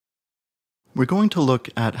We're going to look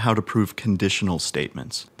at how to prove conditional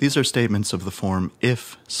statements. These are statements of the form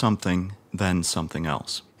if something, then something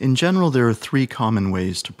else. In general, there are three common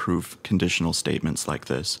ways to prove conditional statements like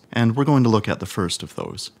this, and we're going to look at the first of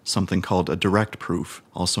those, something called a direct proof,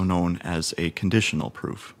 also known as a conditional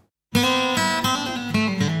proof.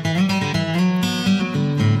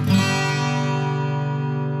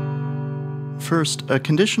 First, a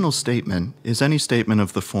conditional statement is any statement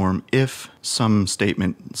of the form if some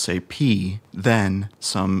statement, say P, then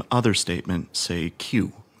some other statement, say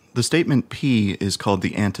Q. The statement P is called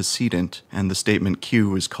the antecedent, and the statement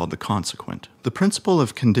Q is called the consequent. The principle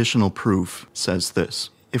of conditional proof says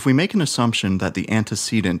this. If we make an assumption that the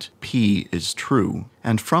antecedent P is true,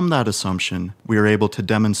 and from that assumption we are able to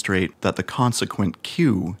demonstrate that the consequent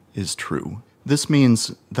Q is true, this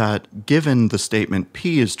means that given the statement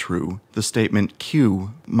P is true, the statement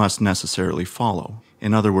Q must necessarily follow.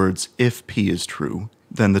 In other words, if P is true,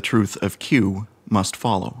 then the truth of Q must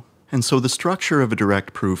follow. And so the structure of a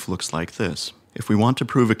direct proof looks like this. If we want to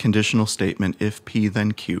prove a conditional statement if P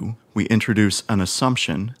then Q, we introduce an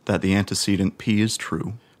assumption that the antecedent P is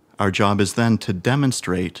true. Our job is then to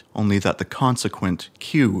demonstrate only that the consequent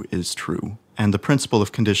Q is true. And the principle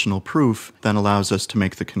of conditional proof then allows us to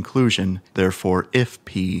make the conclusion, therefore, if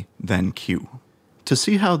P, then Q. To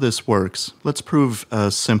see how this works, let's prove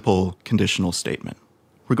a simple conditional statement.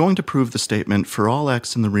 We're going to prove the statement for all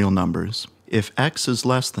x in the real numbers. If x is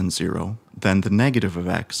less than 0, then the negative of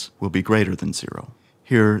x will be greater than 0.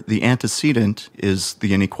 Here, the antecedent is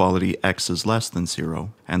the inequality x is less than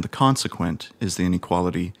 0, and the consequent is the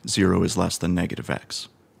inequality 0 is less than negative x.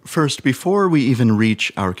 First, before we even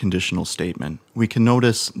reach our conditional statement, we can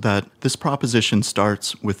notice that this proposition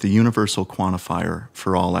starts with the universal quantifier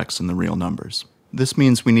for all x in the real numbers. This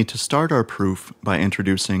means we need to start our proof by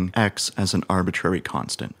introducing x as an arbitrary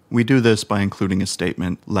constant. We do this by including a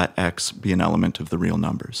statement, let x be an element of the real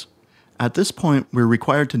numbers. At this point, we're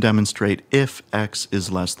required to demonstrate if x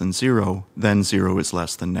is less than 0, then 0 is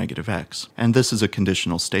less than negative x. And this is a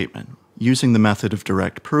conditional statement. Using the method of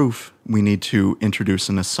direct proof, we need to introduce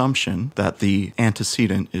an assumption that the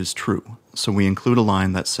antecedent is true. So we include a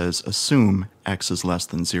line that says, assume x is less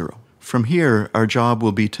than 0. From here, our job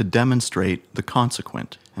will be to demonstrate the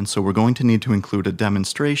consequent. And so we're going to need to include a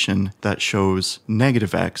demonstration that shows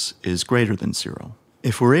negative x is greater than 0.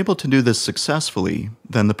 If we're able to do this successfully,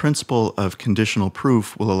 then the principle of conditional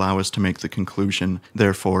proof will allow us to make the conclusion,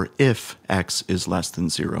 therefore, if x is less than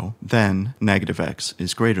 0, then negative x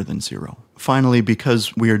is greater than 0. Finally,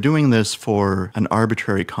 because we are doing this for an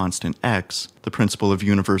arbitrary constant x, the principle of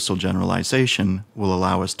universal generalization will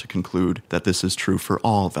allow us to conclude that this is true for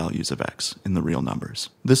all values of x in the real numbers.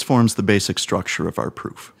 This forms the basic structure of our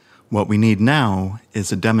proof. What we need now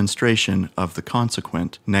is a demonstration of the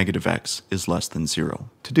consequent negative x is less than 0.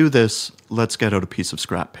 To do this, let's get out a piece of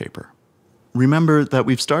scrap paper. Remember that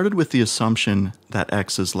we've started with the assumption that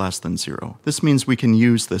x is less than 0. This means we can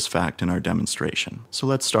use this fact in our demonstration. So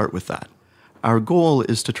let's start with that. Our goal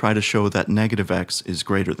is to try to show that negative x is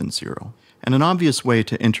greater than 0. And an obvious way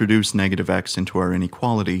to introduce negative x into our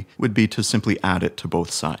inequality would be to simply add it to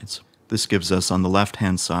both sides. This gives us on the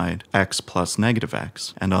left-hand side x plus negative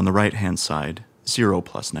x, and on the right-hand side 0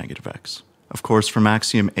 plus negative x. Of course, from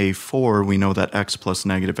axiom A4, we know that x plus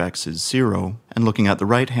negative x is 0, and looking at the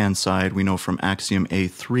right-hand side, we know from axiom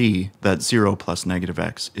A3 that 0 plus negative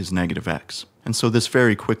x is negative x. And so this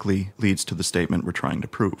very quickly leads to the statement we're trying to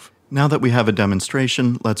prove. Now that we have a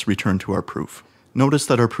demonstration, let's return to our proof. Notice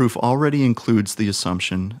that our proof already includes the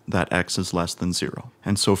assumption that x is less than 0.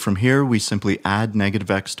 And so from here, we simply add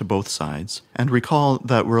negative x to both sides. And recall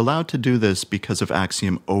that we're allowed to do this because of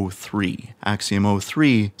axiom O3. Axiom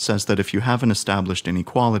O3 says that if you have an established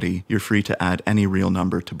inequality, you're free to add any real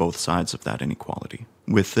number to both sides of that inequality.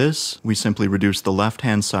 With this, we simply reduce the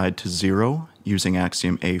left-hand side to 0 using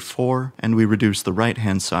axiom A4, and we reduce the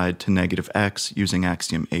right-hand side to negative x using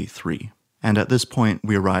axiom A3. And at this point,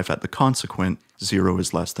 we arrive at the consequent 0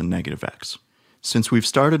 is less than negative x. Since we've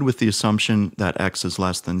started with the assumption that x is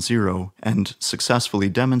less than 0 and successfully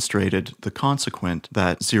demonstrated the consequent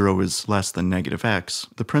that 0 is less than negative x,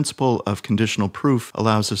 the principle of conditional proof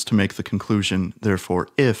allows us to make the conclusion, therefore,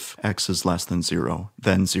 if x is less than 0,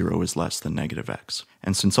 then 0 is less than negative x.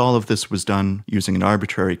 And since all of this was done using an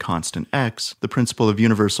arbitrary constant x, the principle of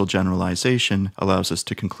universal generalization allows us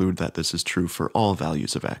to conclude that this is true for all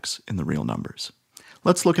values of x in the real numbers.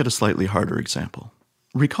 Let's look at a slightly harder example.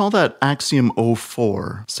 Recall that axiom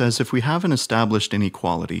O4 says if we have an established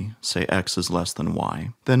inequality, say x is less than y,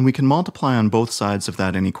 then we can multiply on both sides of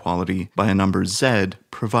that inequality by a number z,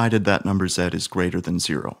 provided that number z is greater than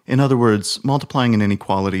 0. In other words, multiplying an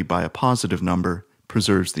inequality by a positive number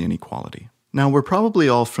preserves the inequality. Now, we're probably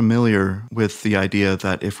all familiar with the idea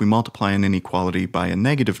that if we multiply an inequality by a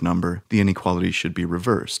negative number, the inequality should be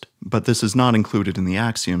reversed. But this is not included in the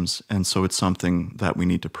axioms, and so it's something that we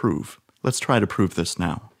need to prove. Let's try to prove this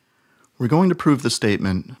now. We're going to prove the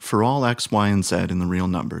statement for all x, y, and z in the real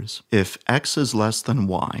numbers. If x is less than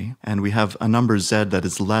y, and we have a number z that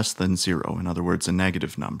is less than 0, in other words, a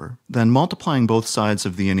negative number, then multiplying both sides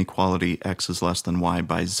of the inequality x is less than y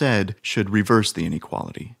by z should reverse the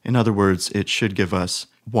inequality. In other words, it should give us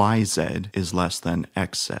yz is less than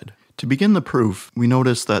xz. To begin the proof, we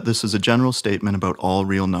notice that this is a general statement about all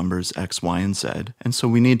real numbers x, y, and z, and so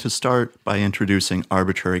we need to start by introducing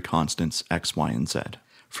arbitrary constants x, y, and z.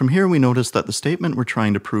 From here, we notice that the statement we're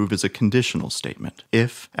trying to prove is a conditional statement.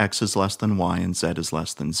 If x is less than y and z is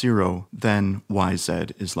less than 0, then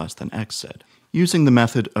yz is less than xz. Using the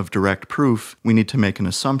method of direct proof, we need to make an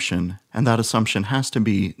assumption, and that assumption has to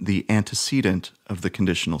be the antecedent of the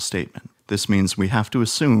conditional statement. This means we have to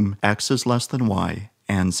assume x is less than y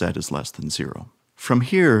and z is less than 0. From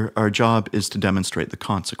here, our job is to demonstrate the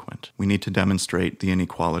consequent. We need to demonstrate the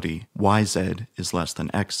inequality yz is less than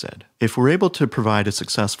xz. If we're able to provide a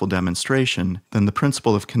successful demonstration, then the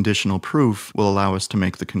principle of conditional proof will allow us to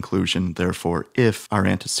make the conclusion, therefore, if our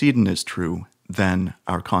antecedent is true, then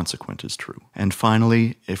our consequent is true. And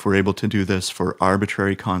finally, if we're able to do this for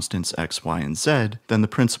arbitrary constants x, y, and z, then the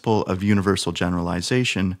principle of universal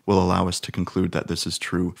generalization will allow us to conclude that this is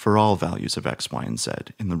true for all values of x, y, and z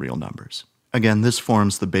in the real numbers. Again, this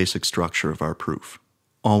forms the basic structure of our proof.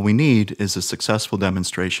 All we need is a successful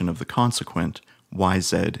demonstration of the consequent,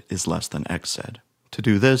 yz is less than xz. To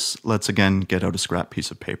do this, let's again get out a scrap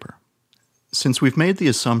piece of paper. Since we've made the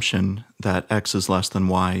assumption that x is less than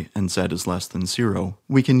y and z is less than 0,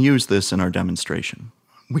 we can use this in our demonstration.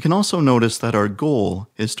 We can also notice that our goal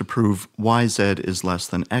is to prove yz is less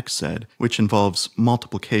than xz, which involves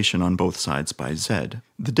multiplication on both sides by z.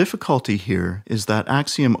 The difficulty here is that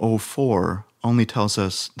axiom 04 only tells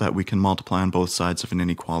us that we can multiply on both sides of an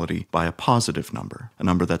inequality by a positive number, a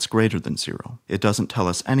number that's greater than 0. It doesn't tell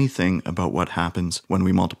us anything about what happens when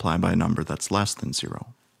we multiply by a number that's less than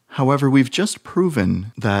 0. However, we've just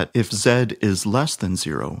proven that if z is less than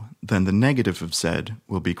 0, then the negative of z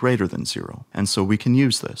will be greater than 0, and so we can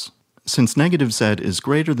use this. Since negative z is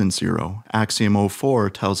greater than 0, axiom 04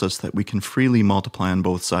 tells us that we can freely multiply on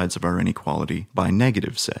both sides of our inequality by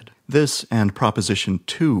negative z. This and proposition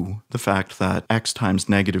 2, the fact that x times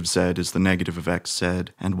negative z is the negative of xz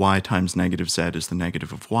and y times negative z is the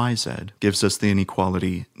negative of yz, gives us the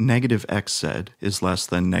inequality negative xz is less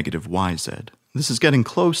than negative yz. This is getting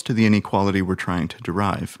close to the inequality we're trying to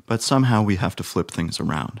derive, but somehow we have to flip things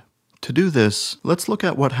around. To do this, let's look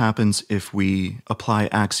at what happens if we apply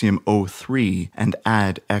axiom 03 and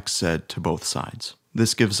add xz to both sides.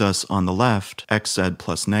 This gives us on the left xz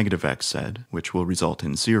plus negative xz, which will result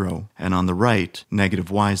in 0, and on the right negative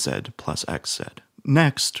yz plus xz.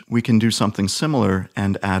 Next, we can do something similar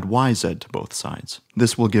and add yz to both sides.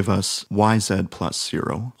 This will give us yz plus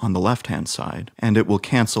 0 on the left-hand side, and it will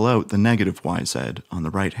cancel out the negative yz on the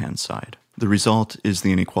right-hand side. The result is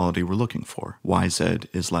the inequality we're looking for. Yz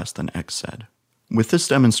is less than xz. With this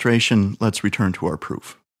demonstration, let's return to our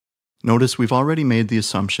proof. Notice we've already made the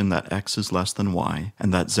assumption that x is less than y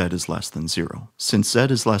and that z is less than 0. Since z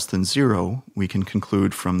is less than 0, we can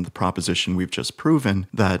conclude from the proposition we've just proven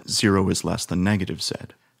that 0 is less than negative z.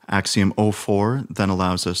 Axiom 04 then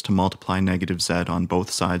allows us to multiply negative z on both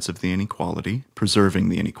sides of the inequality, preserving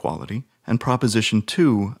the inequality, and proposition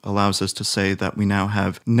 2 allows us to say that we now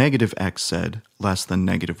have negative xz less than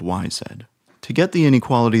negative yz. To get the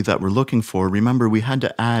inequality that we're looking for, remember we had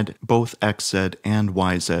to add both xz and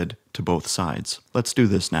yz to both sides. Let's do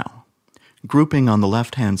this now. Grouping on the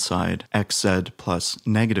left-hand side xz plus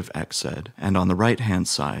negative xz, and on the right-hand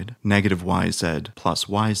side negative yz plus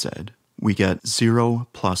yz, we get 0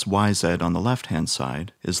 plus yz on the left-hand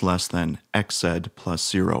side is less than xz plus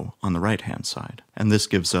 0 on the right-hand side. And this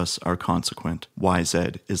gives us our consequent,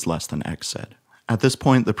 yz is less than xz. At this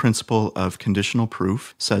point, the principle of conditional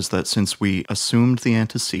proof says that since we assumed the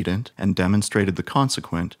antecedent and demonstrated the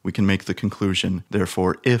consequent, we can make the conclusion,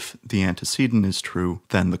 therefore, if the antecedent is true,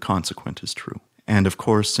 then the consequent is true. And of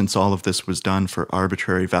course, since all of this was done for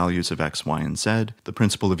arbitrary values of x, y, and z, the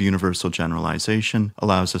principle of universal generalization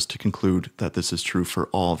allows us to conclude that this is true for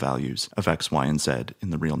all values of x, y, and z in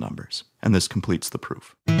the real numbers. And this completes the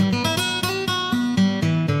proof.